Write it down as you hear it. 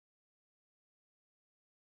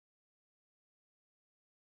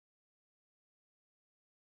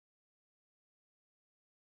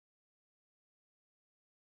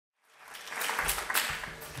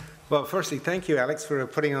Well, firstly, thank you, Alex, for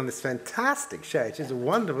putting on this fantastic show. It's just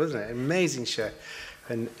wonderful, isn't it? Amazing show.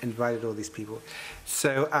 And invited all these people.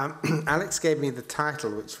 So Alex gave me the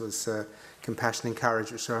title, which was Compassion and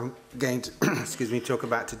Courage, which I'm going to talk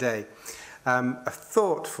about today. A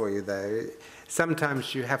thought for you, though.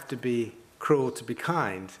 Sometimes you have to be cruel to be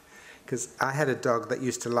kind, because I had a dog that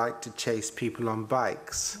used to like to chase people on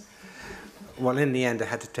bikes. Well, in the end, I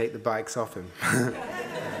had to take the bikes off him.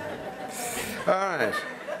 All right.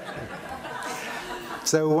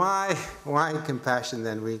 So why compassion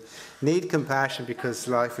then? We need compassion because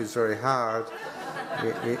life is very hard.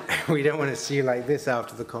 We don't want to see you like this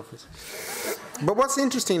after the conference. But what's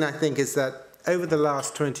interesting, I think, is that over the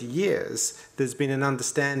last 20 years, there's been an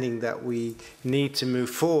understanding that we need to move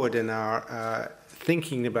forward in our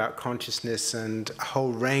thinking about consciousness and a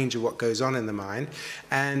whole range of what goes on in the mind.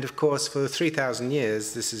 And of course, for 3,000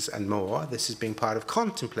 years, this has been part of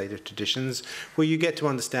contemplative traditions, where you get to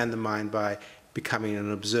understand the mind by becoming an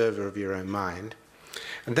observer of your own mind.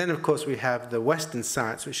 And then, of course, we have the Western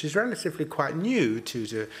science, which is relatively quite new, 200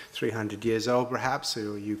 to 300 years old, perhaps,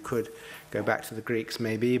 or you could go back to the Greeks,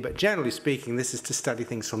 maybe. But generally speaking, this is to study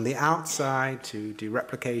things from the outside, to do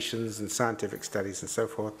replications and scientific studies and so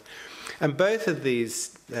forth. And both of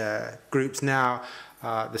these groups now,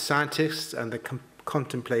 the scientists and the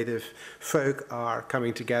contemplative folk, are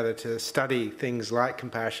coming together to study things like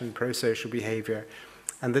compassion, pro-social behavior.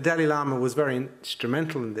 And the Dalai Lama was very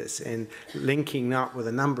instrumental in this, in linking up with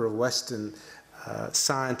a number of Western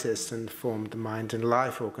scientists, and formed the Mind and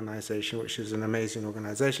Life organization, which is an amazing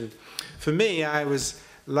organization. For me, I was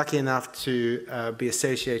lucky enough to be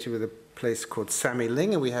associated with a place called Sami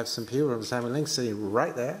Ling, and we have some people from Sami Ling sitting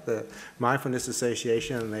right there, the Mindfulness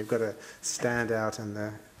Association, and they've got a stand out in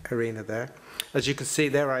the arena there. As you can see,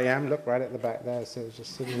 there I am, look right at the back there, so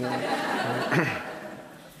just sitting there.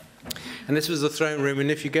 And this was the throne room,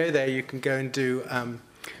 and if you go there, you can go and do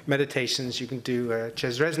meditations. You can do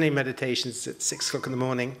Chesresny meditations at 6 o'clock in the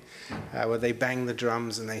morning, where they bang the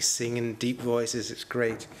drums and they sing in deep voices. It's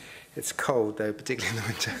great. It's cold, though, particularly in the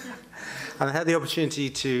winter. And I had the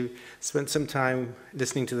opportunity to spend some time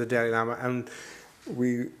listening to the Dalai Lama, and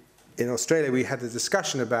in Australia, we had a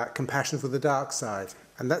discussion about compassion for the dark side.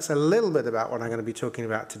 And that's a little bit about what I'm going to be talking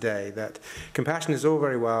about today, that compassion is all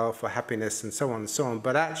very well for happiness and so on and so on,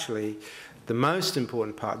 but actually the most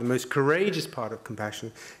important part, the most courageous part of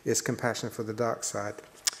compassion is compassion for the dark side.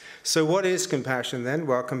 So what is compassion then?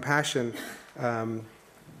 Well, compassion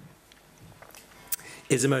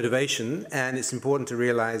is a motivation, and it's important to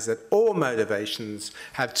realize that all motivations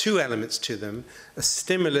have two elements to them: a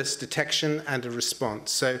stimulus detection and a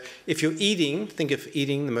response. So if you're eating, think of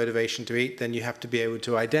eating, the motivation to eat, then you have to be able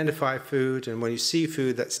to identify food, and when you see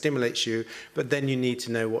food, that stimulates you, but then you need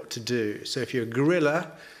to know what to do. So if you're a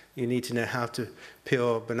gorilla, you need to know how to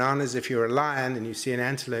peel bananas. If you're a lion and you see an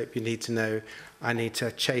antelope, you need to know, I need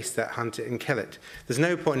to chase that, hunt it, and kill it. There's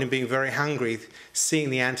no point in being very hungry, seeing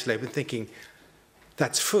the antelope and thinking,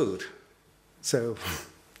 that's food. So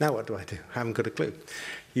now what do? I haven't got a clue.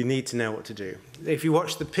 You need to know what to do. If you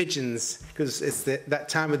watch the pigeons, because it's that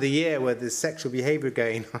time of the year where there's sexual behavior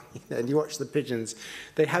going on, and you watch the pigeons,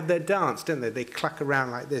 they have their dance, don't they? They cluck around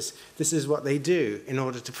like this. This is what they do in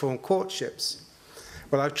order to form courtships.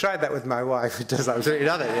 Well, I've tried that with my wife. It does absolutely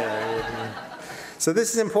nothing. So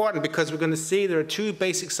this is important because we're going to see there are two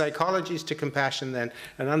basic psychologies to compassion then,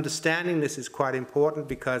 and understanding this is quite important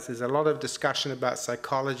because there's a lot of discussion about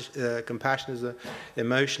psychology, compassion as an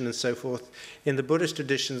emotion and so forth. In the Buddhist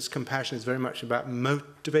traditions, compassion is very much about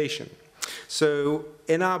motivation. So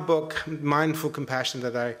in our book, Mindful Compassion,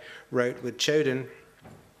 that I wrote with Chodin,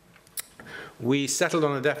 we settled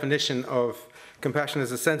on a definition of compassion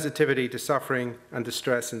as a sensitivity to suffering and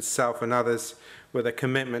distress in self and others, with a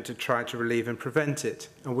commitment to try to relieve and prevent it.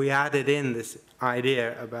 And we added in this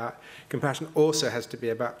idea about compassion also has to be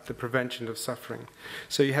about the prevention of suffering.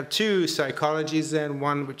 So you have two psychologies then,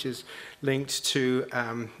 one which is linked to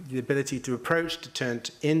the ability to approach, to turn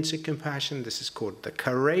into compassion. This is called the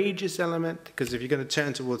courageous element, because if you're going to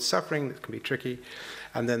turn towards suffering, that can be tricky.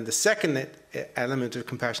 And then the second element of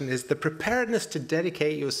compassion is the preparedness to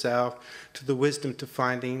dedicate yourself to the wisdom to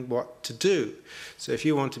finding what to do. So if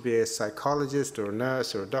you want to be a psychologist or a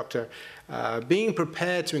nurse or a doctor, being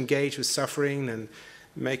prepared to engage with suffering and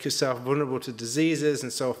make yourself vulnerable to diseases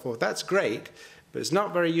and so forth, that's great, but it's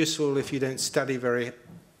not very useful if you don't study very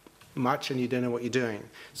much and you don't know what you're doing.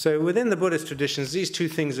 So within the Buddhist traditions, these two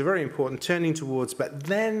things are very important, turning towards, but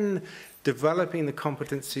then developing the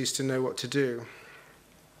competencies to know what to do.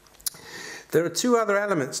 There are two other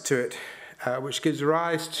elements to it, which gives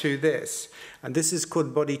rise to this. And this is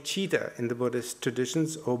called bodhicitta in the Buddhist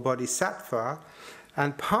traditions, or bodhisattva.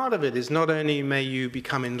 And part of it is not only may you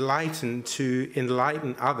become enlightened to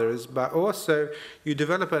enlighten others, but also you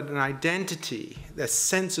develop an identity, a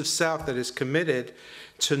sense of self that is committed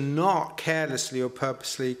to not carelessly or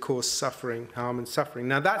purposely cause suffering, harm and suffering.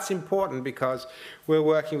 Now that's important because we're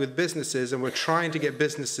working with businesses and we're trying to get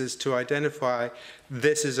businesses to identify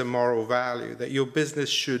this is a moral value, that your business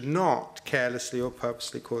should not carelessly or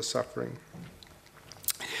purposely cause suffering.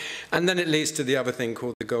 And then it leads to the other thing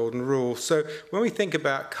called the golden rule. So when we think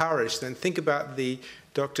about courage, then think about the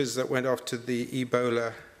doctors that went off to the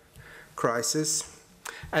Ebola crisis.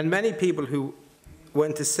 And many people who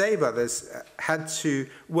went to save others had to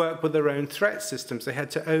work with their own threat systems. They had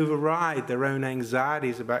to override their own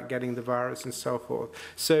anxieties about getting the virus and so forth.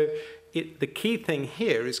 So the key thing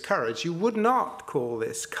here is courage. You would not call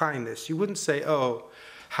this kindness. You wouldn't say, oh,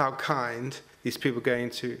 how kind these people are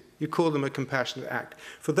going to. You call them a compassionate act.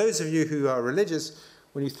 For those of you who are religious,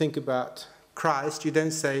 when you think about Christ, you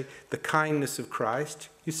don't say the kindness of Christ,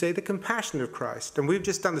 you say the compassion of Christ. And we've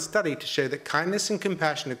just done a study to show that kindness and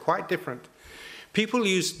compassion are quite different. People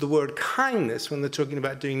use the word kindness when they're talking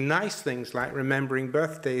about doing nice things like remembering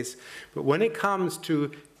birthdays, but when it comes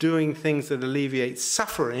to doing things that alleviate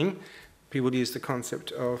suffering, people use the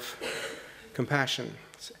concept of compassion.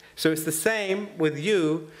 So it's the same with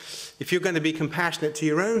you. If you're going to be compassionate to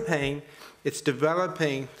your own pain, it's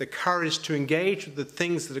developing the courage to engage with the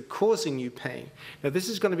things that are causing you pain. Now, this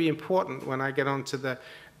is going to be important when I get onto the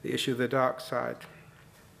issue of the dark side.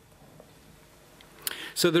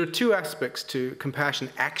 So there are two aspects to compassion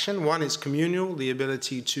action. One is communal, the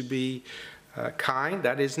ability to be kind.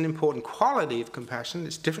 That is an important quality of compassion.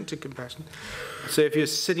 It's different to compassion. So if you're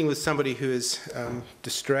sitting with somebody who is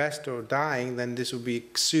distressed or dying, then this will be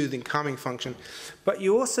a soothing, calming function. But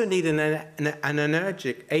you also need an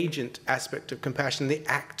energetic agent aspect of compassion, the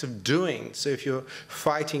act of doing. So if you're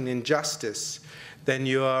fighting injustice, then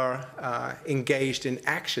you are engaged in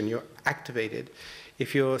action. You're activated.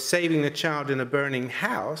 If you're saving a child in a burning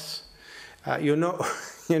house, you're not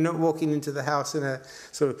walking into the house in a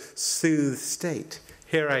sort of soothed state.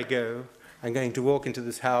 Here I go. I'm going to walk into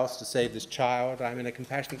this house to save this child. I'm in a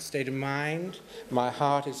compassionate state of mind. My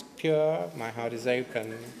heart is pure. My heart is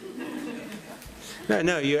open.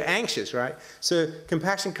 No, you're anxious, right? So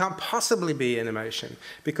compassion can't possibly be an emotion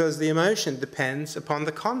because the emotion depends upon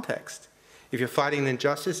the context. If you're fighting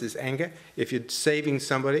injustice, it's anger. If you're saving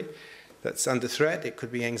somebody that's under threat, it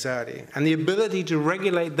could be anxiety. And the ability to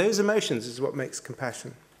regulate those emotions is what makes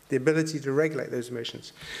compassion. The ability to regulate those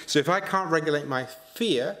emotions. So if I can't regulate my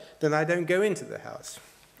fear, then I don't go into the house.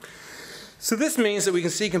 So this means that we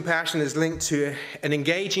can see compassion is linked to an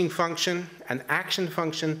engaging function, an action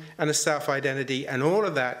function, and a self-identity, and all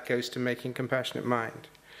of that goes to making compassionate mind.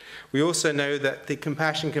 We also know that the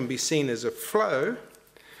compassion can be seen as a flow.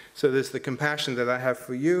 So there's the compassion that I have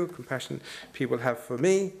for you, compassion people have for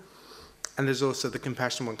me, and there's also the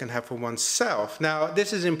compassion one can have for oneself. Now,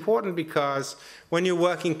 this is important because when you're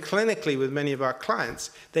working clinically with many of our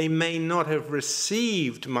clients, they may not have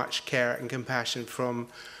received much care and compassion from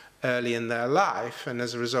early in their life, and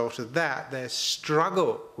as a result of that, they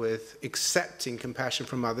struggle with accepting compassion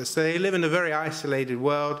from others. So they live in a very isolated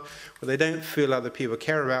world where they don't feel other people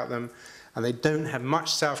care about them, and they don't have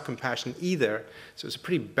much self-compassion either. So it's a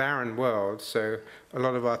pretty barren world. So a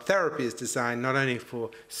lot of our therapy is designed not only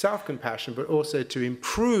for self-compassion, but also to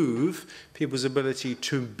improve people's ability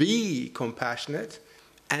to be compassionate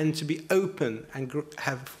and to be open and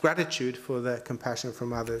have gratitude for the compassion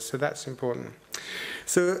from others. So that's important.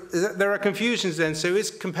 So there are confusions then. So is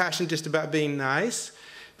compassion just about being nice?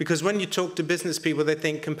 Because when you talk to business people, they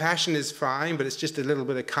think compassion is fine, but it's just a little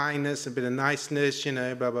bit of kindness, a bit of niceness, you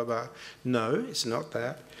know, blah, blah, blah. No, it's not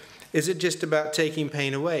that. Is it just about taking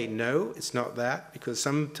pain away? No, it's not that, because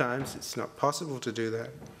sometimes it's not possible to do that.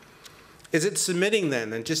 Is it submitting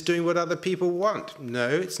then and just doing what other people want? No,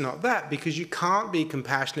 it's not that, because you can't be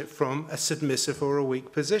compassionate from a submissive or a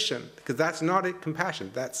weak position, because that's not compassion,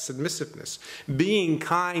 that's submissiveness. Being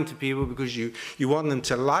kind to people because you want them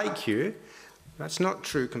to like you, that's not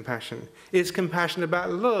true compassion. It's compassion about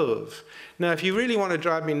love. Now, if you really want to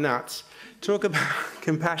drive me nuts, talk about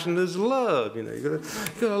compassion as love. You know,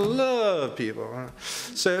 you've got to love people.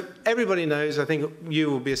 So everybody knows, I think you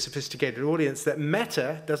will be a sophisticated audience, that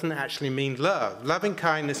metta doesn't actually mean love. Loving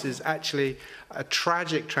kindness is actually a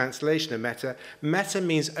tragic translation of metta. Metta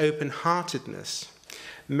means open-heartedness.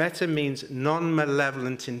 Metta means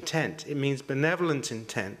non-malevolent intent. It means benevolent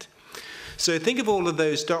intent. So think of all of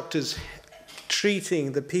those doctors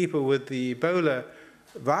treating the people with the Ebola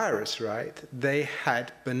virus, right? They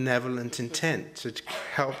had benevolent intent to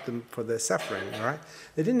help them for their suffering, right?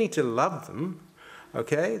 They didn't need to love them.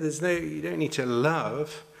 Okay? You don't need to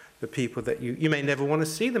love the people that you may never want to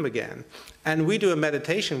see them again. And we do a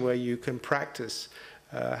meditation where you can practice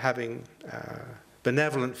having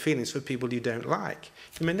benevolent feelings for people you don't like.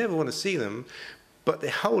 You may never want to see them, but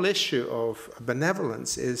the whole issue of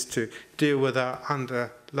benevolence is to deal with our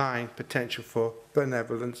underlying potential for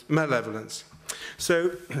malevolence.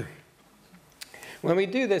 So when we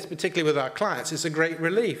do this, particularly with our clients, it's a great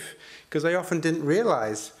relief, because they often didn't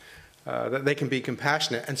realize that they can be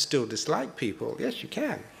compassionate and still dislike people. Yes, you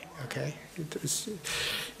can. Okay,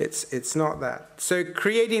 it's not that. So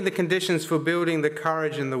creating the conditions for building the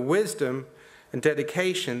courage and the wisdom and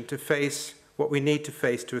dedication to face what we need to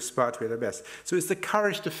face to aspire to be the best. So it's the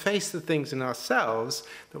courage to face the things in ourselves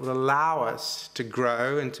that will allow us to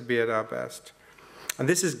grow and to be at our best. And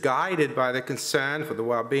this is guided by the concern for the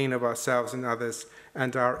well-being of ourselves and others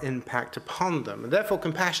and our impact upon them. And therefore,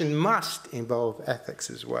 compassion must involve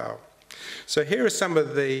ethics as well. So here are some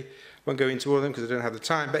of the, I won't go into all of them because I don't have the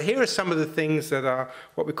time, but here are some of the things that are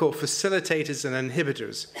what we call facilitators and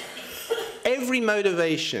inhibitors. Every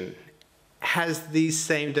motivation has these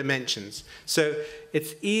same dimensions. So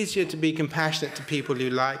it's easier to be compassionate to people you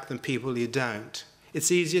like than people you don't.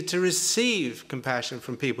 It's easier to receive compassion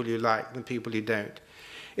from people you like than people you don't.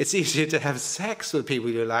 It's easier to have sex with people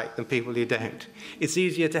you like than people you don't. It's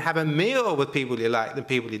easier to have a meal with people you like than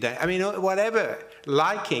people you don't. I mean, whatever.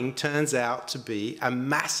 Liking turns out to be a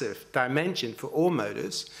massive dimension for all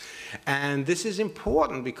motives. And this is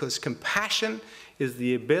important because compassion is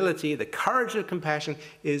the ability, the courage of compassion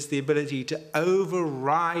is the ability to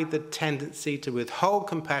override the tendency to withhold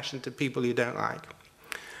compassion to people you don't like.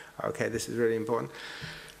 Okay, this is really important.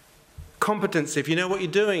 Competence, if you know what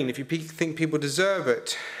you're doing, if you think people deserve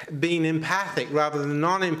it. Being empathic rather than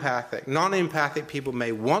non-empathic. Non-empathic people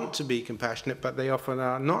may want to be compassionate, but they often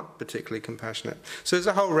are not particularly compassionate. So there's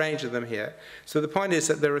a whole range of them here. So the point is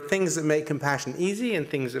that there are things that make compassion easy and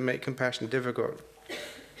things that make compassion difficult.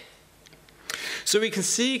 So we can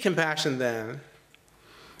see compassion then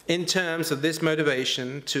in terms of this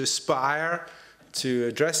motivation to aspire to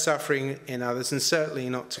address suffering in others and certainly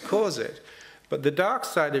not to cause it. But the dark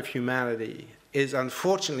side of humanity is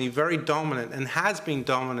unfortunately very dominant and has been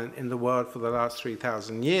dominant in the world for the last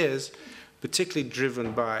 3,000 years, particularly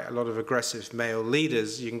driven by a lot of aggressive male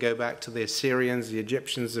leaders. You can go back to the Assyrians, the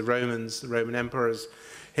Egyptians, the Romans, the Roman emperors,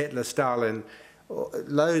 Hitler, Stalin,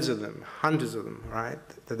 loads of them, hundreds of them, right,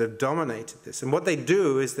 that have dominated this. And what they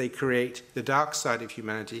do is they create the dark side of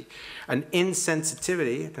humanity, an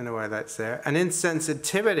insensitivity, I don't know why that's there, an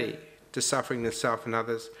insensitivity to suffering of self and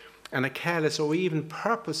others, and a careless or even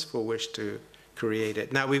purposeful wish to create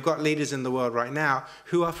it. Now, we've got leaders in the world right now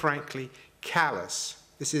who are frankly callous.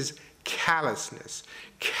 This is callousness.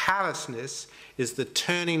 Callousness is the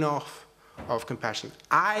turning off of compassion.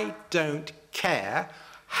 I don't care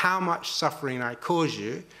how much suffering I cause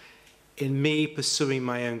you in me pursuing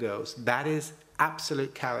my own goals. That is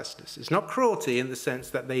absolute callousness. It's not cruelty in the sense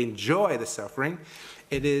that they enjoy the suffering.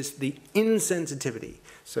 It is the insensitivity.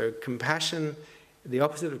 So compassion, the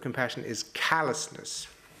opposite of compassion is callousness.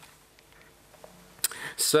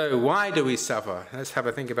 So why do we suffer? Let's have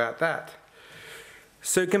a think about that.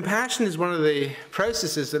 So compassion is one of the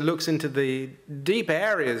processes that looks into the deep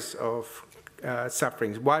areas of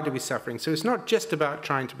sufferings. Why do we suffering? So it's not just about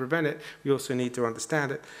trying to prevent it, we also need to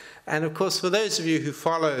understand it. And of course, for those of you who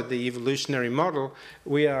follow the evolutionary model,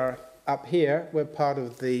 we are up here, we're part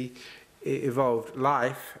of the evolved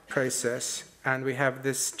life process, and we have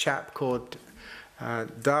this chap called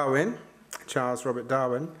Darwin, Charles Robert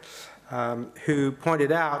Darwin, who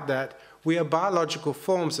pointed out that we are biological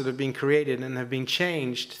forms that have been created and have been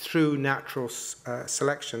changed through natural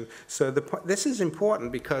selection. So this is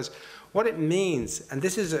important because what it means, and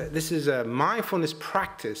this is a mindfulness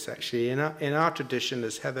practice actually in our tradition,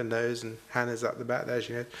 as Heather knows and Hannah's up the back there,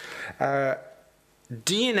 she knows.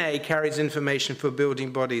 DNA carries information for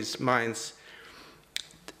building bodies, minds,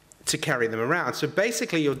 to carry them around. So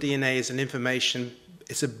basically your DNA is an information,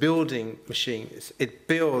 it's a building machine. It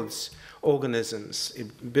builds organisms.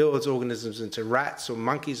 It builds organisms into rats or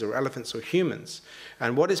monkeys or elephants or humans.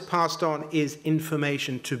 And what is passed on is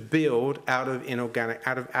information to build out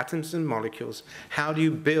of atoms and molecules. How do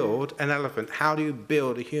you build an elephant? How do you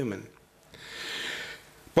build a human?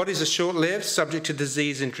 Bodies are short-lived, subject to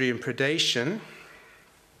disease, injury, and predation.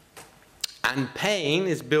 And pain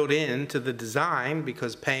is built into the design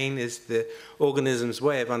because pain is the organism's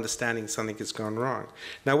way of understanding something has gone wrong.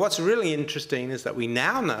 Now, what's really interesting is that we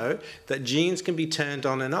now know that genes can be turned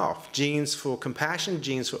on and off. Genes for compassion,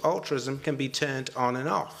 genes for altruism can be turned on and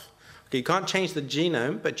off. You can't change the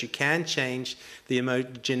genome, but you can change the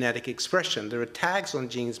genetic expression. There are tags on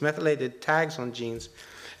genes, methylated tags on genes.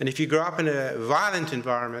 And if you grow up in a violent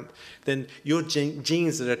environment, then your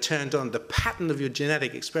genes that are turned on, the pattern of your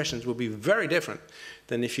genetic expressions will be very different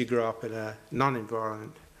than if you grow up in a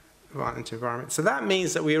non-violent environment. So that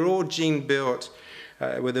means that we are all gene-built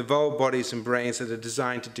with evolved bodies and brains that are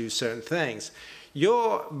designed to do certain things.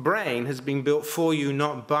 Your brain has been built for you,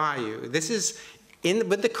 not by you. This is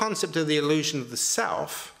with the concept of the illusion of the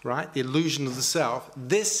self, right? The illusion of the self.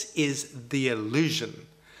 This is the illusion.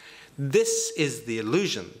 This is the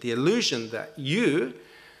illusion that you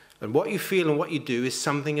and what you feel and what you do is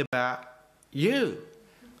something about you.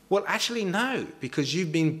 Well, actually, no, because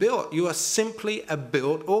you've been built. You are simply a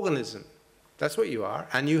built organism. That's what you are.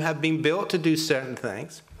 And you have been built to do certain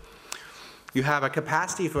things. You have a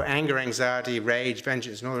capacity for anger, anxiety, rage,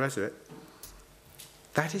 vengeance, and all the rest of it.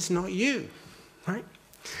 That is not you, right?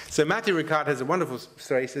 So Matthew Ricard has a wonderful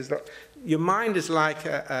story. He says, look, your mind is like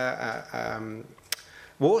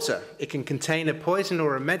water. It can contain a poison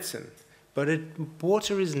or a medicine, but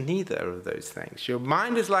water is neither of those things. Your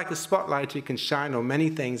mind is like a spotlight. It can shine on many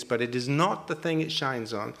things, but it is not the thing it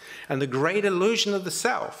shines on. And the great illusion of the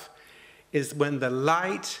self is when the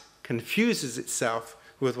light confuses itself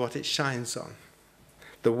with what it shines on.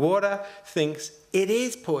 The water thinks it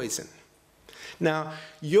is poison. Now,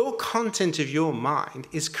 your content of your mind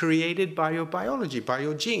is created by your biology, by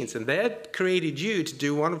your genes, and they created you to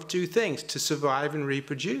do one of two things, to survive and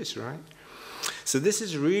reproduce, right? So this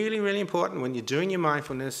is really, really important when you're doing your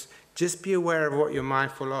mindfulness. Just be aware of what you're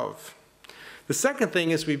mindful of. The second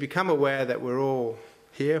thing is we become aware that we're all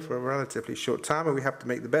here for a relatively short time and we have to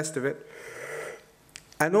make the best of it.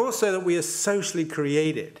 And also that we are socially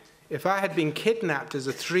created. If I had been kidnapped as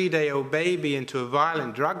a 3-day-old baby into a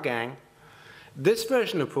violent drug gang, this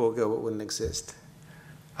version of Paul Gilbert wouldn't exist.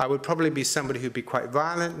 I would probably be somebody who'd be quite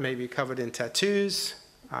violent, maybe covered in tattoos.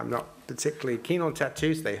 I'm not particularly keen on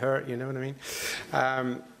tattoos. They hurt, you know what I mean?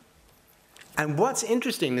 And what's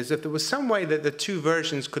interesting is if there was some way that the two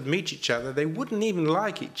versions could meet each other, they wouldn't even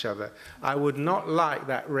like each other. I would not like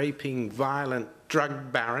that raping, violent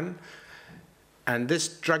drug baron, and this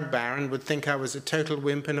drug baron would think I was a total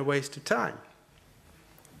wimp and a waste of time.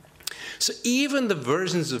 So even the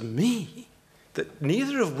versions of me, that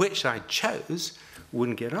neither of which I chose,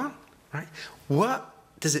 wouldn't get on, right? What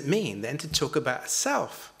does it mean then to talk about a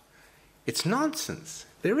self? It's nonsense.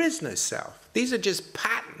 There is no self. These are just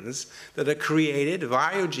patterns that are created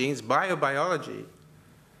via your genes, by your biology.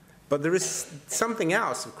 But there is something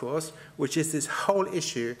else, of course, which is this whole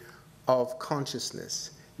issue of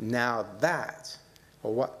consciousness. Now that,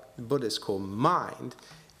 or what the Buddhists call mind,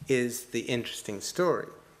 is the interesting story.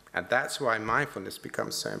 And that's why mindfulness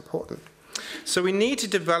becomes so important. So we need to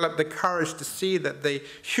develop the courage to see that the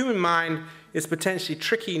human mind is potentially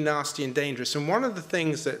tricky, nasty, and dangerous. And one of the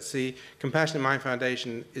things that the Compassionate Mind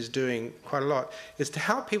Foundation is doing quite a lot is to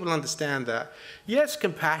help people understand that, yes,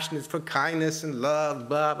 compassion is for kindness and love,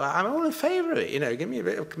 blah, blah. I'm all in favor of it, you know. Give me a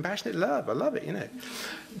bit of compassionate love. I love it, you know.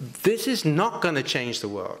 This is not going to change the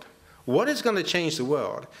world. What is going to change the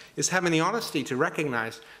world is having the honesty to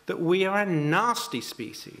recognize that we are a nasty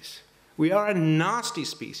species. We are a nasty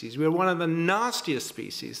species. We are one of the nastiest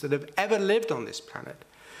species that have ever lived on this planet.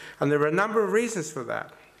 And there are a number of reasons for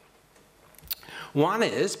that. One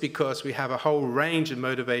is because we have a whole range of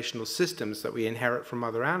motivational systems that we inherit from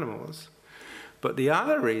other animals. But the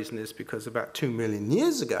other reason is because about 2 million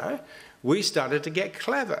years ago, we started to get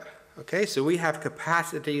clever. Okay, so we have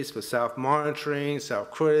capacities for self-monitoring,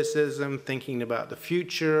 self-criticism, thinking about the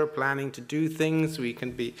future, planning to do things. We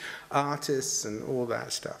can be artists and all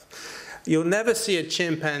that stuff. You'll never see a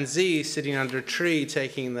chimpanzee sitting under a tree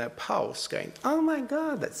taking their pulse going, oh my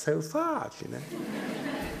God, that's so fast, you know.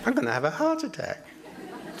 I'm going to have a heart attack.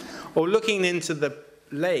 Or looking into the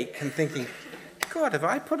lake and thinking, God, have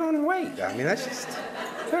I put on weight? I mean, that's just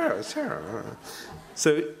terrible, terrible.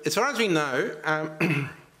 So as far as we know,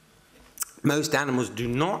 most animals do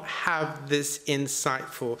not have this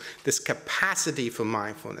insightful, this capacity for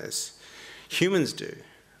mindfulness. Humans do.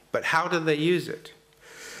 But how do they use it?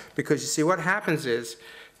 Because you see, what happens is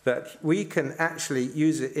that we can actually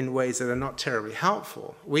use it in ways that are not terribly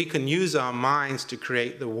helpful. We can use our minds to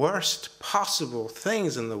create the worst possible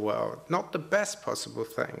things in the world, not the best possible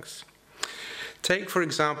things. Take, for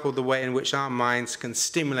example, the way in which our minds can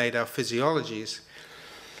stimulate our physiologies.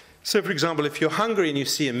 So, for example, if you're hungry and you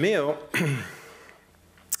see a meal,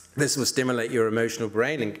 this will stimulate your emotional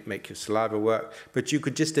brain and make your saliva work. But you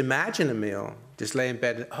could just imagine a meal, just lay in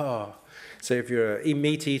bed and, oh, So if you're a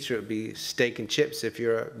meat eater, it would be steak and chips. If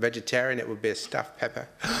you're a vegetarian, it would be a stuffed pepper.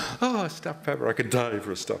 Oh, a stuffed pepper. I could die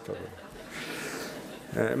for a stuffed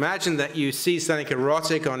pepper. Imagine that you see something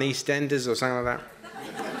erotic on EastEnders or something like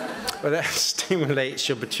that. Well, that stimulates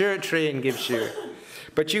your pituitary and gives you...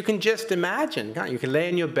 But you can just imagine, can't you? You can lay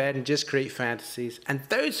in your bed and just create fantasies. And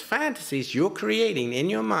those fantasies you're creating in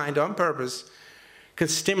your mind on purpose can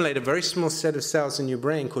stimulate a very small set of cells in your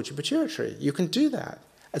brain called your pituitary. You can do that.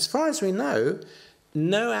 As far as we know,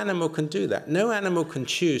 no animal can do that. No animal can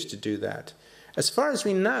choose to do that. As far as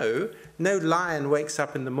we know, no lion wakes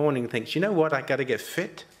up in the morning and thinks, you know what, I got to get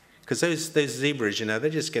fit. Because those zebras, you know, they're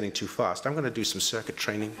just getting too fast. I'm going to do some circuit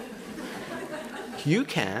training. You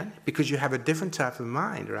can, because you have a different type of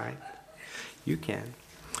mind, right? You can.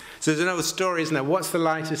 So there's another story, isn't there? What's the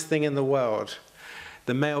lightest thing in the world?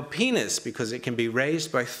 The male penis, because it can be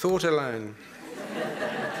raised by thought alone.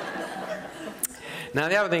 Now,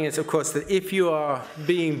 the other thing is, of course, that if you are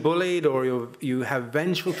being bullied or you have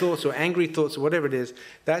vengeful thoughts or angry thoughts or whatever it is,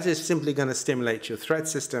 that is simply going to stimulate your threat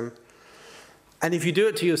system. And if you do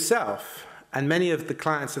it to yourself, and many of the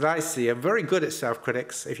clients that I see are very good at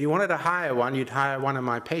self-critics. If you wanted to hire one, you'd hire one of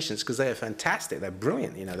my patients because they are fantastic. They're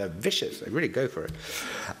brilliant. You know, they're vicious. They really go for it.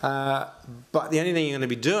 But the only thing you're going to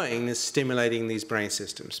be doing is stimulating these brain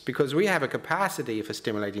systems because we have a capacity for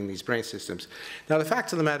stimulating these brain systems. Now, the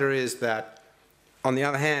fact of the matter is that, on the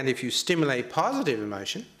other hand, if you stimulate positive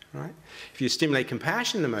emotion, right? If you stimulate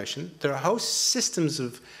compassion emotion, there are whole systems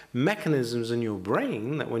of mechanisms in your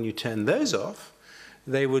brain that when you turn those off,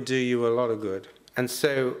 they will do you a lot of good. And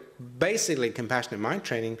so basically compassionate mind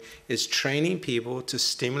training is training people to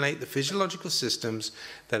stimulate the physiological systems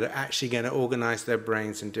that are actually going to organize their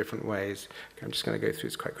brains in different ways. Okay, I'm just going to go through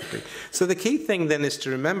this quite quickly. So the key thing then is to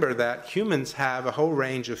remember that humans have a whole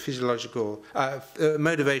range of physiological,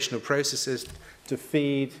 motivational processes to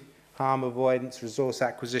feed, harm avoidance, resource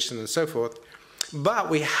acquisition, and so forth. But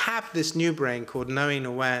we have this new brain called knowing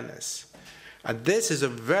awareness. And this is a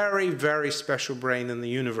very, very special brain in the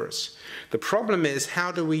universe. The problem is,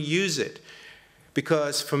 how do we use it?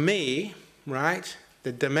 Because for me, right,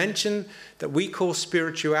 the dimension that we call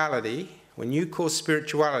spirituality, when you call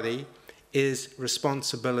spirituality, is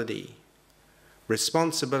responsibility.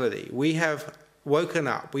 Responsibility. We have woken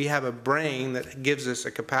up. We have a brain that gives us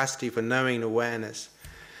a capacity for knowing awareness.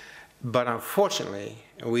 But unfortunately,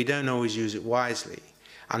 we don't always use it wisely.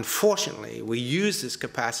 Unfortunately, we use this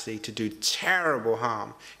capacity to do terrible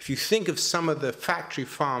harm. If you think of some of the factory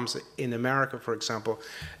farms in America, for example,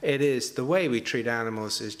 it is the way we treat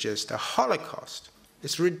animals is just a holocaust.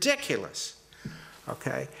 It's ridiculous,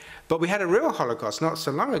 okay? But we had a real holocaust not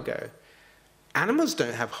so long ago. Animals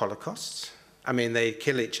don't have holocausts. I mean, they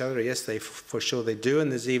kill each other. Yes, for sure they do, and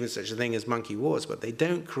there's even such a thing as monkey wars, but they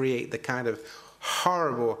don't create the kind of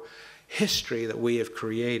horrible history that we have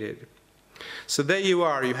created. So there you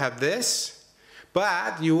are, you have this,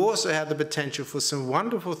 but you also have the potential for some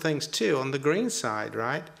wonderful things too on the green side,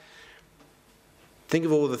 right? Think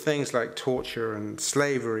of all the things like torture and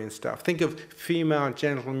slavery and stuff. Think of female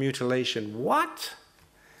genital mutilation. What?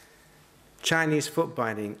 Chinese foot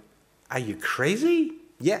binding. Are you crazy?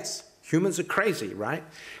 Yes, humans are crazy, right?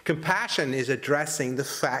 Compassion is addressing the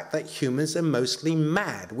fact that humans are mostly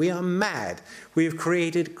mad. We are mad. We have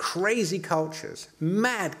created crazy cultures,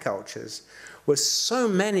 mad cultures, where so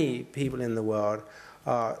many people in the world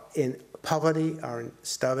are in poverty, are in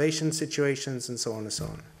starvation situations, and so on and so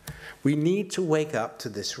on. We need to wake up to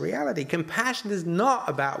this reality. Compassion is not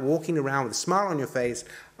about walking around with a smile on your face,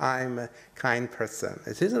 I'm a kind person.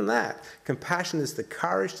 It isn't that. Compassion is the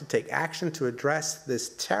courage to take action to address this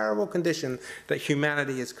terrible condition that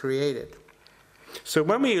humanity has created. So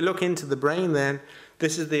when we look into the brain then,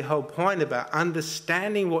 this is the whole point about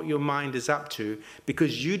understanding what your mind is up to,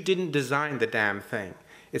 because you didn't design the damn thing.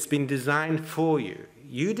 It's been designed for you.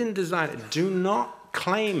 You didn't design it. Do not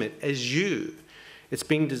claim it as you. It's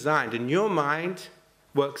been designed, and your mind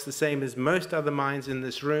works the same as most other minds in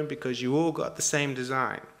this room because you all got the same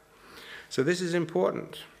design. So this is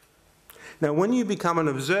important. Now, when you become an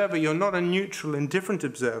observer, you're not a neutral, indifferent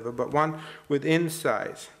observer, but one with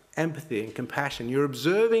insight, empathy, and compassion. You're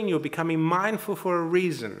observing, you're becoming mindful for a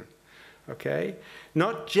reason, okay?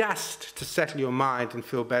 Not just to settle your mind and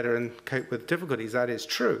feel better and cope with difficulties. That is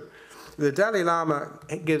true. The Dalai Lama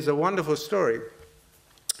gives a wonderful story.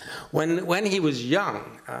 When he was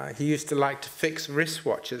young, he used to like to fix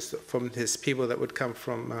wristwatches from his people that would come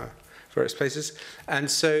from various places. And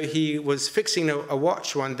so he was fixing a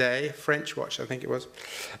watch one day, a French watch I think it was,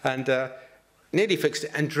 and nearly fixed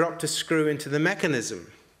it and dropped a screw into the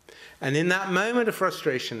mechanism. And in that moment of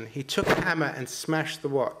frustration, he took a hammer and smashed the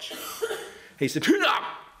watch. He said,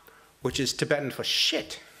 which is Tibetan for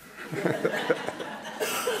shit.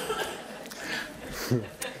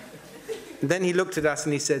 Then he looked at us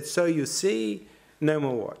and he said, so you see, no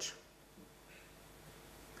more watch.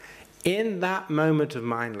 In that moment of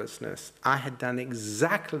mindlessness, I had done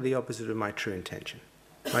exactly the opposite of my true intention.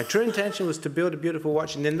 My true intention was to build a beautiful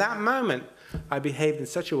watch, and in that moment, I behaved in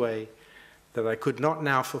such a way that I could not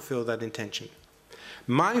now fulfill that intention.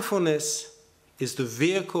 Mindfulness is the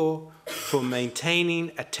vehicle for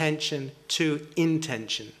maintaining attention to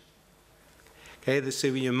intention. Okay,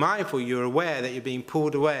 so when you're mindful, you're aware that you're being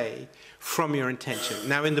pulled away from your intention.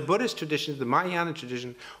 Now, in the Buddhist tradition, the Mahayana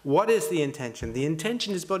tradition, what is the intention? The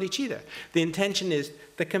intention is bodhicitta. The intention is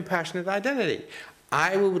the compassionate identity.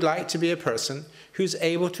 I would like to be a person who's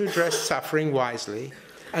able to address suffering wisely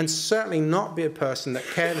and certainly not be a person that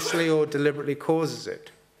carelessly or deliberately causes it.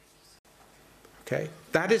 Okay?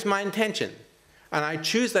 That is my intention. And I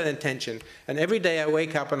choose that intention. And every day I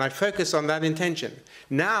wake up and I focus on that intention.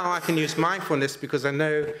 Now I can use mindfulness because I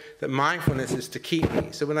know that mindfulness is to keep me.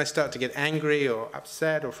 So when I start to get angry or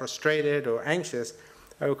upset or frustrated or anxious,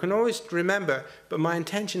 I can always remember, but my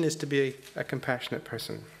intention is to be a compassionate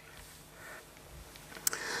person.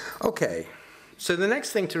 Okay, so the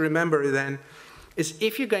next thing to remember then is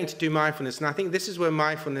if you're going to do mindfulness, and I think this is where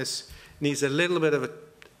mindfulness needs a little bit of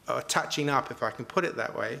a touching up, if I can put it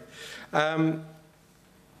that way.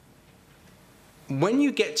 When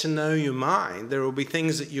you get to know your mind, there will be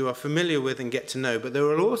things that you are familiar with and get to know, but there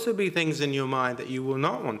will also be things in your mind that you will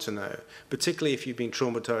not want to know, particularly if you've been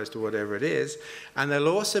traumatized or whatever it is. And there'll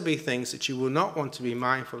also be things that you will not want to be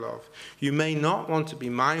mindful of. You may not want to be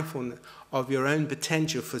mindful of your own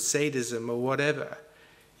potential for sadism or whatever.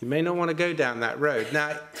 You may not want to go down that road.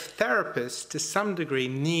 Now, therapists, to some degree,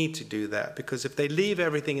 need to do that, because if they leave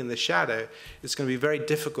everything in the shadow, it's going to be very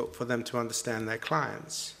difficult for them to understand their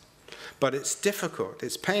clients. But it's difficult,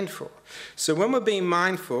 it's painful. So when we're being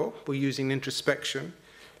mindful, we're using introspection.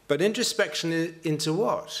 But introspection into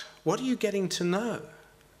what? What are you getting to know?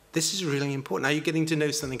 This is really important. Are you getting to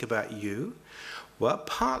know something about you? Well,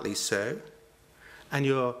 partly so. And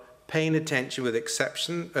you're paying attention with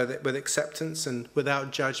acceptance and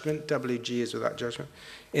without judgment. WG is without judgment.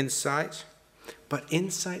 Insight. But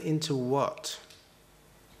insight into what?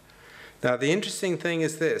 Now, the interesting thing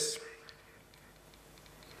is this.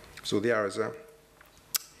 So the arrows are.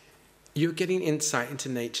 You're getting insight into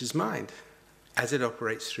nature's mind as it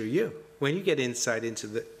operates through you. When you get insight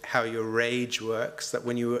into how your rage works, that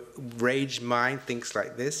when your rage mind thinks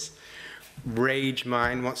like this, rage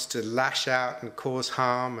mind wants to lash out and cause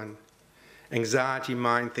harm, and anxiety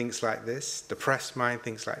mind thinks like this, depressed mind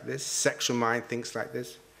thinks like this, sexual mind thinks like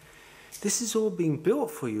this. This is all being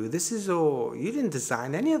built for you. This is all, you didn't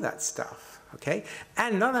design any of that stuff. Okay?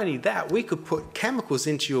 And not only that, we could put chemicals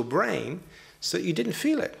into your brain so that you didn't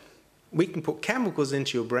feel it. We can put chemicals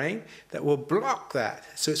into your brain that will block that.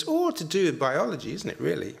 So it's all to do with biology, isn't it,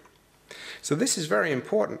 really? So this is very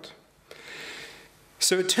important.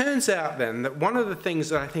 So it turns out then that one of the things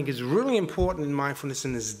that I think is really important in mindfulness,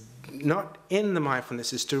 and is not in the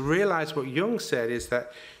mindfulness, is to realize what Jung said, is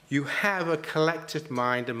that you have a collective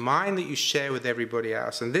mind, a mind that you share with everybody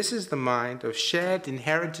else. And this is the mind of shared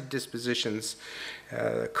inherited dispositions,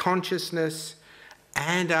 consciousness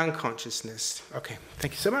and unconsciousness. Okay,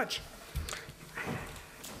 thank you so much.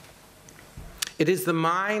 It is the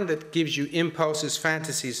mind that gives you impulses,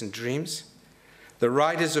 fantasies, and dreams, the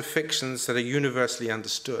writers of fictions that are universally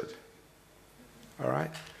understood. All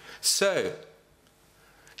right? So,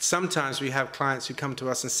 sometimes we have clients who come to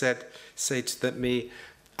us and say to me,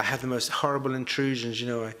 I had the most horrible intrusions. You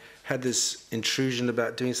know, I had this intrusion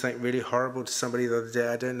about doing something really horrible to somebody the other day.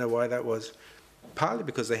 I don't know why that was. Partly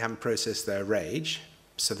because they haven't processed their rage.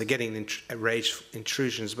 So they're getting rage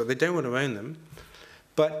intrusions, but they don't want to own them.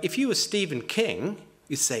 But if you were Stephen King,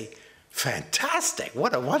 you'd say, fantastic,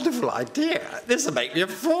 what a wonderful idea. This will make me a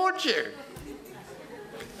fortune.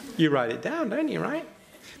 You write it down, don't you, right?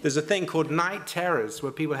 There's a thing called night terrors,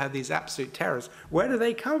 where people have these absolute terrors. Where do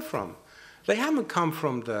they come from? They haven't come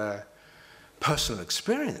from the personal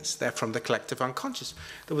experience. They're from the collective unconscious.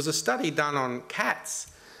 There was a study done on cats.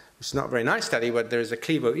 It's not a very nice study, but there is a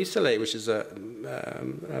clevo-icelle, which is a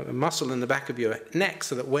muscle in the back of your neck,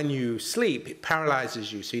 so that when you sleep, it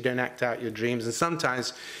paralyzes you, so you don't act out your dreams. And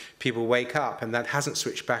sometimes people wake up, and that hasn't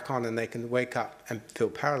switched back on, and they can wake up and feel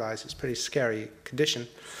paralyzed. It's a pretty scary condition.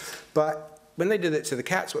 But when they did it to the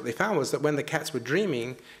cats, what they found was that when the cats were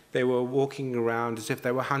dreaming, they were walking around as if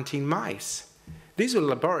they were hunting mice. These were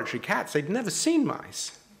laboratory cats. They'd never seen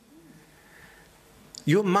mice.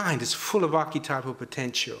 Your mind is full of archetypal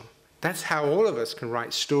potential. That's how all of us can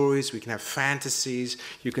write stories, we can have fantasies,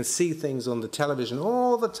 you can see things on the television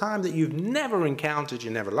all the time that you've never encountered,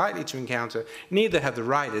 you're never likely to encounter, neither have the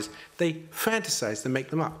writers. They fantasize, they make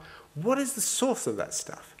them up. What is the source of that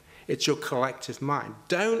stuff? It's your collective mind.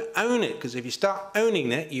 Don't own it, because if you start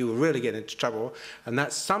owning it, you will really get into trouble. And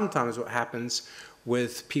that's sometimes what happens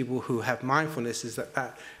with people who have mindfulness, is that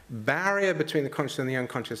that barrier between the conscious and the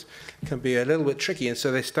unconscious can be a little bit tricky, and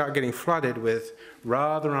so they start getting flooded with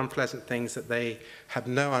rather unpleasant things that they have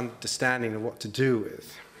no understanding of what to do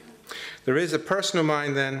with. There is a personal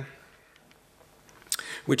mind then,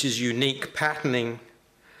 which is unique patterning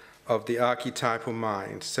of the archetypal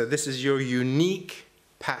mind. So this is your unique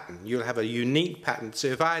pattern. You'll have a unique pattern. So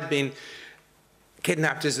if I had been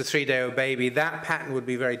kidnapped as a 3-day-old baby, that pattern would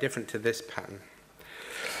be very different to this pattern.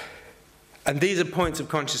 And these are points of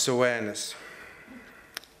conscious awareness.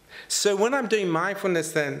 So when I'm doing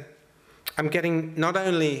mindfulness then, I'm getting not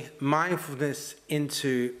only mindfulness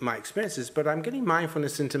into my experiences, but I'm getting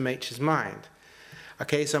mindfulness into nature's mind.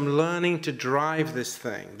 Okay, so I'm learning to drive this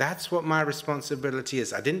thing. That's what my responsibility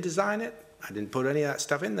is. I didn't design it. I didn't put any of that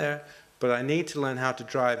stuff in there, but I need to learn how to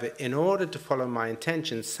drive it in order to follow my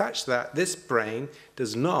intentions, such that this brain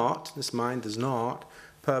does not, this mind does not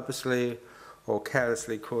purposely or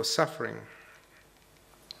carelessly cause suffering.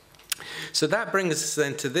 So that brings us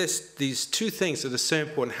then to these two things that are so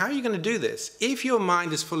important. How are you going to do this? If your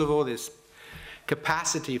mind is full of all this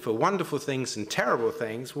capacity for wonderful things and terrible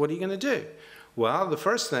things, what are you going to do? Well, the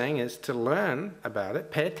first thing is to learn about it,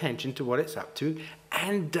 pay attention to what it's up to,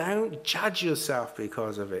 and don't judge yourself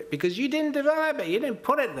because of it, because you didn't develop it, you didn't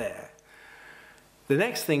put it there. The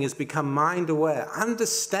next thing is become mind aware.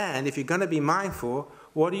 Understand, if you're going to be mindful,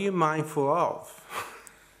 what are you mindful of?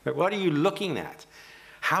 What are you looking at?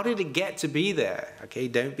 How did it get to be there? Okay,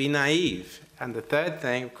 don't be naive. And the third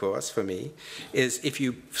thing, of course, for me, is if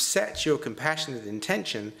you set your compassionate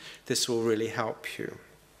intention, this will really help you.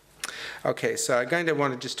 Okay, so I'm going to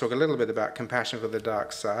want to just talk a little bit about compassion for the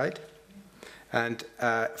dark side. And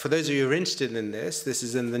for those of you who are interested in this, this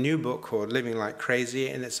is in the new book called Living Like Crazy,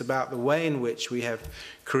 and it's about the way in which we have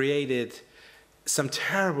created some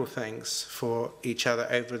terrible things for each other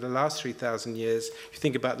over the last 3,000 years. You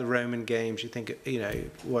think about the Roman games, you think, you know,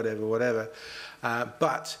 whatever.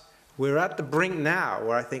 But we're at the brink now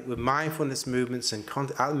where I think with mindfulness movements and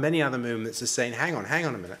many other movements are saying, hang on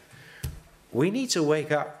a minute. We need to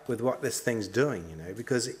wake up with what this thing's doing, you know,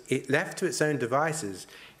 because it left to its own devices,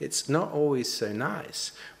 it's not always so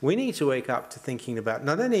nice. We need to wake up to thinking about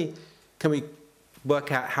not only can we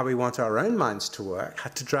work out how we want our own minds to work, how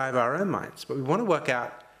to drive our own minds, but we want to work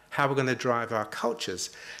out how we're going to drive our cultures.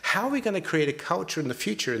 How are we going to create a culture in the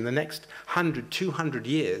future, in the next 100, 200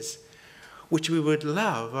 years, which we would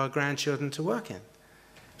love our grandchildren to work in?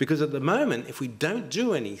 Because at the moment, if we don't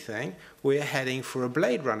do anything, we're heading for a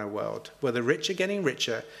Blade Runner world, where the rich are getting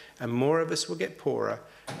richer, and more of us will get poorer,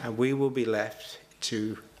 and we will be left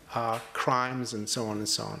to our crimes and so on and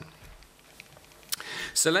so on.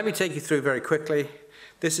 So let me take you through very quickly.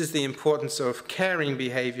 This is the importance of caring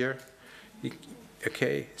behavior.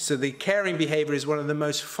 Okay, so the caring behavior is one of the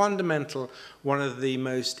most fundamental, one of the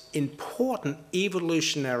most important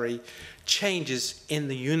evolutionary changes in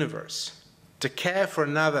the universe. To care for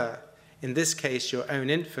another, in this case your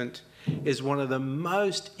own infant, is one of the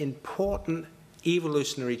most important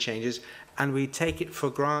evolutionary changes, and we take it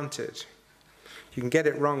for granted. You can get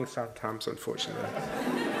it wrong sometimes, unfortunately.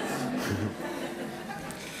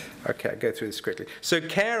 Okay, I'll go through this quickly. So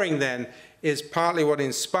caring then is partly what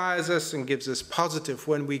inspires us and gives us positive.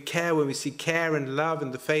 When we care, when we see care and love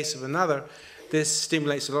in the face of another, this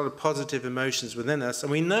stimulates a lot of positive emotions within us.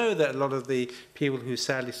 And we know that a lot of the people who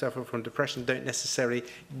sadly suffer from depression don't necessarily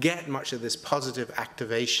get much of this positive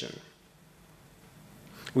activation.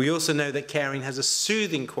 We also know that caring has a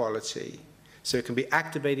soothing quality. So it can be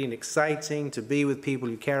activating, exciting to be with people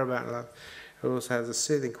you care about and love. It also has a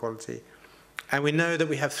soothing quality. And we know that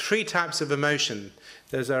we have three types of emotion.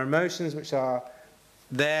 There's our emotions which are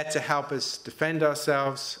there to help us defend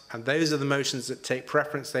ourselves, and those are the emotions that take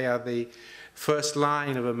preference. They are the first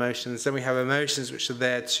line of emotions. Then we have emotions which are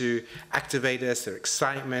there to activate us, they're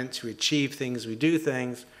excitement, to achieve things, we do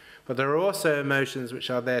things. But there are also emotions which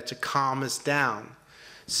are there to calm us down.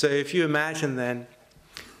 So if you imagine then,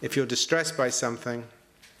 if you're distressed by something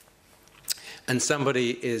and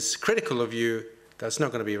somebody is critical of you, that's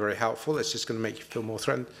not going to be very helpful. It's just going to make you feel more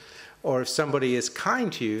threatened. Or if somebody is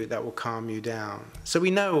kind to you, that will calm you down. So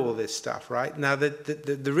we know all this stuff, right? Now,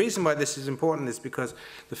 the reason why this is important is because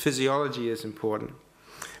the physiology is important.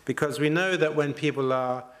 Because we know that when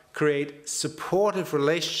people create supportive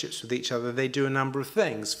relationships with each other, they do a number of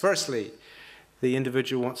things. Firstly, the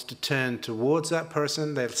individual wants to turn towards that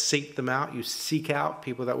person. They'll seek them out. You seek out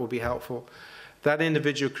people that will be helpful. That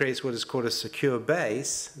individual creates what is called a secure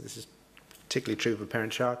base. This is particularly true for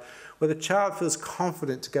parent-child, where the child feels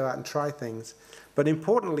confident to go out and try things. But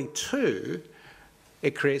importantly, too,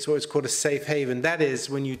 it creates what is called a safe haven. That is,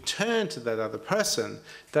 when you turn to that other person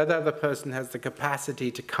has the capacity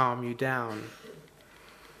to calm you down.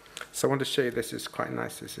 So I want to show you, this is quite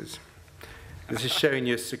nice. This is showing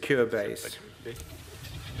you a secure base.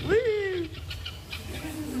 Whee!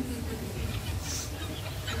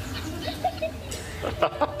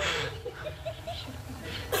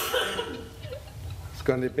 It's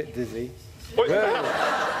gone a bit dizzy.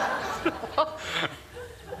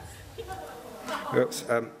 Oops,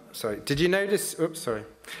 sorry. Did you notice? Oops, sorry.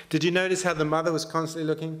 Did you notice how the mother was constantly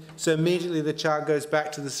looking? So immediately the child goes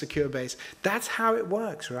back to the secure base. That's how it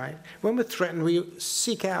works, right? When we're threatened, we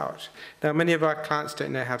seek out. Now, many of our clients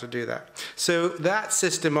don't know how to do that. So that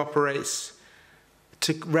system operates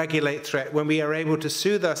to regulate threat. When we are able to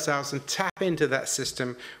soothe ourselves and tap into that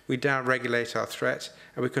system, we down-regulate our threat,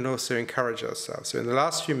 and we can also encourage ourselves. So in the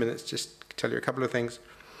last few minutes, just tell you a couple of things.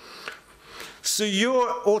 So your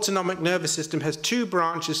autonomic nervous system has two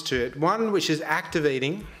branches to it. One which is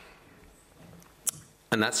activating,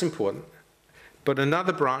 and that's important, but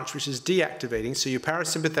another branch which is deactivating. So your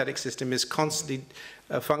parasympathetic system is constantly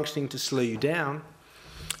functioning to slow you down.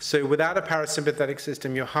 So without a parasympathetic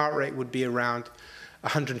system, your heart rate would be around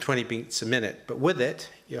 120 beats a minute. But with it,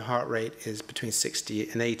 your heart rate is between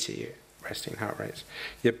 60 and 80, resting heart rates.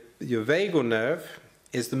 Your vagal nerve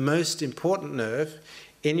is the most important nerve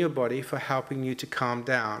in your body for helping you to calm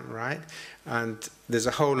down, right? And there's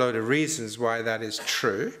a whole load of reasons why that is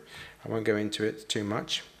true. I won't go into it too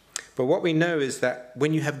much. But what we know is that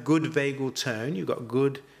when you have good vagal tone, you've got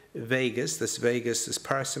good vagus, this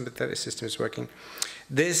parasympathetic system is working.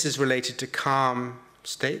 This is related to calm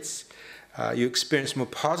states. You experience more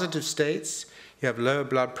positive states. You have lower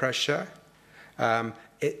blood pressure.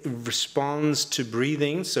 It responds to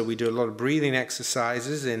breathing, so we do a lot of breathing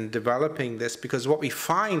exercises in developing this, because what we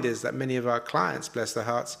find is that many of our clients, bless their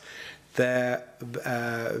hearts, their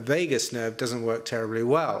vagus nerve doesn't work terribly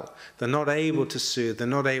well. They're not able to soothe, they're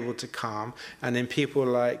not able to calm, and in people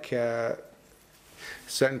like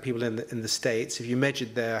certain people in the States, if you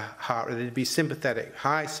measured their heart rate, it'd be sympathetic,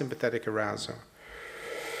 high sympathetic arousal.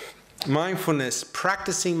 Mindfulness,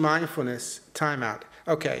 practicing mindfulness, time out.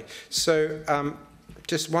 Okay, so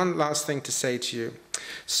just one last thing to say to you.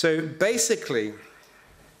 So basically,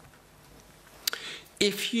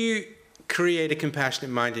 if you create a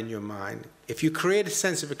compassionate mind in your mind, if you create a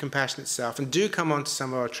sense of a compassionate self, and do come on to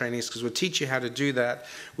some of our trainings because we'll teach you how to do that,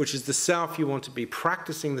 which is the self you want to be,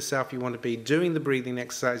 practicing the self you want to be, doing the breathing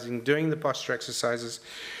exercising, doing the posture exercises,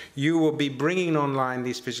 you will be bringing online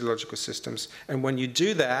these physiological systems. And when you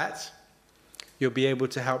do that, you'll be able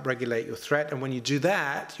to help regulate your threat. And when you do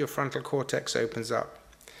that, your frontal cortex opens up.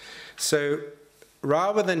 So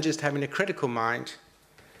rather than just having a critical mind,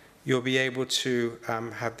 you'll be able to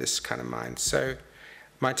have this kind of mind. So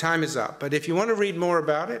my time is up. But if you want to read more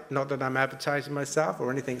about it, not that I'm advertising myself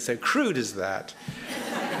or anything so crude as that.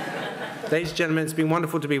 Ladies and gentlemen, it's been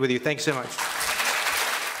wonderful to be with you. Thank you so much.